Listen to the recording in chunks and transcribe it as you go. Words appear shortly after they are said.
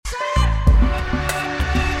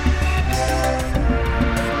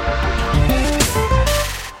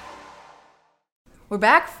We're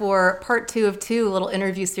back for part 2 of 2, a little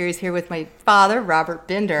interview series here with my father, Robert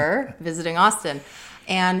Binder, visiting Austin.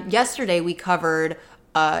 And yesterday we covered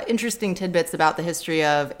interesting tidbits about the history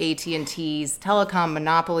of AT&T's telecom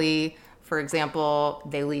monopoly. For example,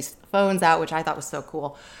 they leased phones out, which I thought was so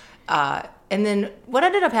cool. And then what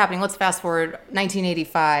ended up happening, let's fast forward,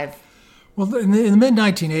 1985. Well, in the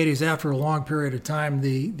mid-1980s, after a long period of time,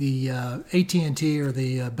 the AT&T or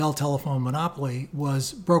the Bell Telephone monopoly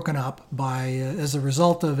was broken up by as a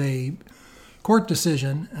result of a court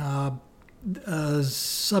decision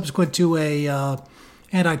subsequent to a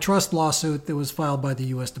antitrust lawsuit that was filed by the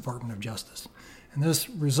U.S. Department of Justice. And this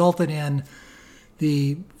resulted in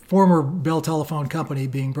the former Bell Telephone Company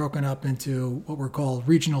being broken up into what were called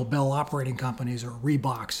regional Bell operating companies, or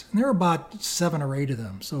REBOCs. And there were about 7 or 8 of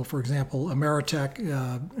them. So, for example, Ameritech,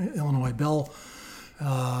 Illinois Bell,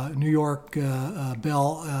 New York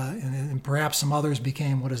Bell, and perhaps some others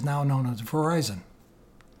became what is now known as Verizon.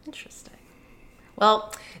 Interesting.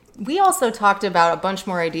 Well, we also talked about a bunch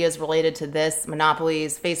more ideas related to this,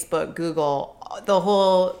 monopolies, Facebook, Google, the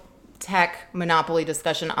whole tech monopoly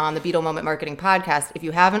discussion on the Beetle Moment Marketing Podcast. If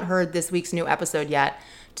you haven't heard this week's new episode yet,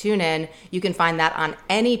 tune in. You can find that on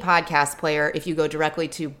any podcast player if you go directly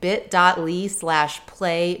to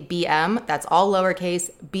bit.ly/playbm. That's all lowercase,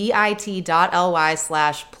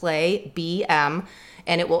 bit.ly/playbm.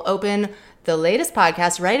 And it will open the latest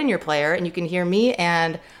podcast right in your player. And you can hear me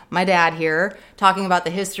and my dad here talking about the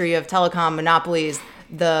history of telecom monopolies,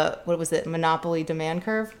 monopoly demand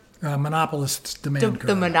curve? Monopolist's demand curve.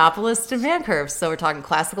 The monopolist's demand curve. So we're talking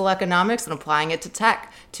classical economics and applying it to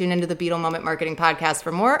tech. Tune into the Beetle Moment Marketing Podcast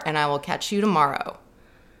for more, and I will catch you tomorrow.